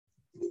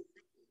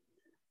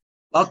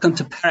Welcome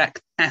to Perek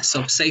Tes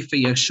of Sefer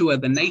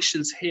Yeshua. The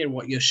nations hear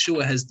what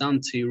Yeshua has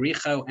done to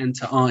Yericho and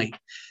to Ai.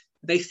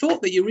 They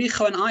thought that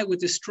Yericho and Ai were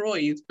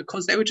destroyed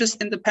because they were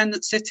just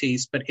independent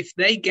cities. But if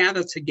they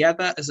gather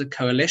together as a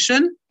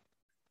coalition,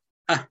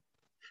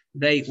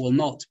 they will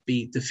not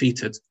be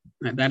defeated.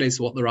 That is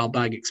what the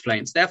Ralbag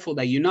explains. Therefore,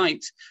 they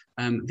unite.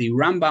 The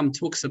Rambam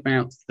talks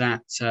about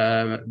that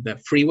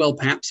the free will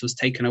perhaps was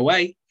taken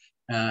away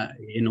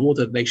in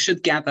order they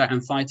should gather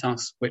and fight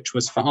us, which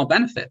was for our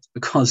benefit,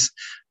 because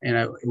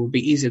it would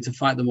be easier to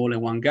fight them all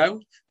in one go.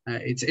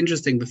 It's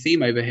interesting, the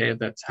theme over here,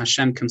 that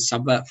Hashem can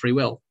subvert free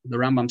will. The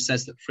Rambam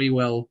says that free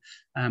will,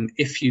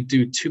 if you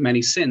do too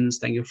many sins,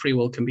 then your free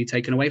will can be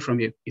taken away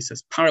from you. He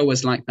says Paro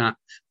was like that.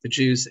 The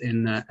Jews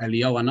in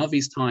Eliyahu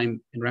Hanavi's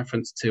time, in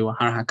reference to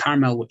Har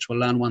HaKarmel, which we'll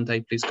learn one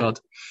day, please God,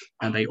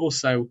 and they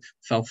also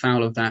fell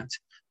foul of that.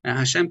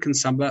 Hashem can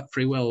subvert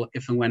free will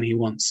if and when he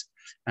wants.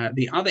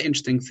 The other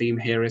interesting theme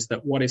here is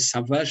that what is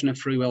subversion of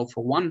free will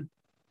for one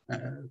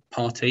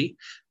party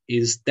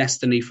is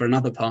destiny for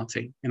another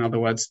party. In other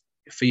words,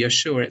 for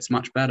Yeshua, it's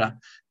much better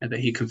that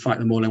he can fight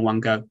them all in one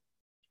go.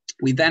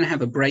 We then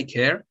have a break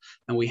here,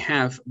 and we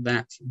have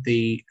that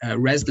the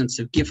residents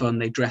of Givon,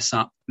 they dress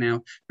up.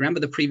 Now, remember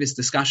the previous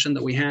discussion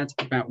that we had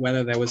about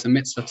whether there was a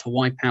mitzvah to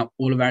wipe out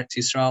all of Eretz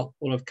Yisrael,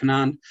 all of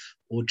Canaan,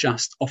 or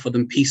just offer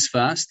them peace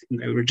first.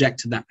 They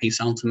rejected that peace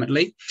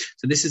ultimately.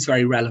 So this is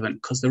very relevant,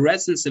 because the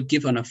residents of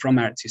Givon are from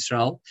Eretz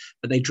Yisrael,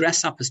 but they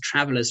dress up as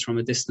travelers from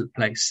a distant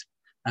place.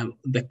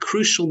 The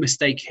crucial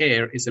mistake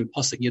here is in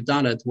Posuk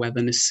Yudalad, where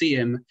the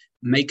Nesiim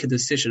make a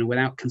decision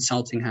without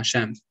consulting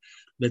Hashem.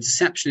 The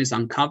deception is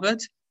uncovered.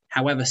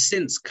 However,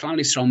 since Klal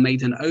Yisrael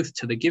made an oath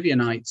to the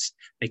Gibeonites,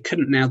 they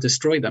couldn't now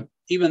destroy them.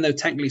 Even though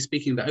technically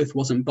speaking the oath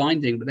wasn't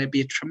binding, but there'd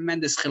be a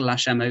tremendous Chilul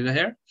Hashem over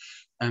here.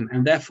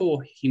 And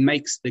therefore, he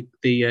makes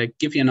the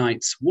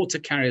Gibeonites water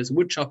carriers,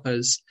 wood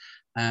choppers,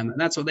 and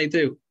that's what they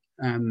do.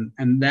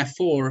 And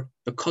therefore,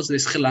 because of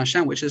this Chilul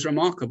Hashem, which is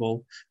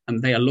remarkable,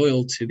 they are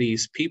loyal to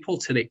these people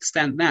to the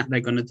extent that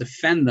they're going to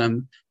defend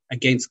them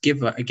against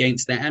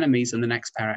their enemies in the next parak.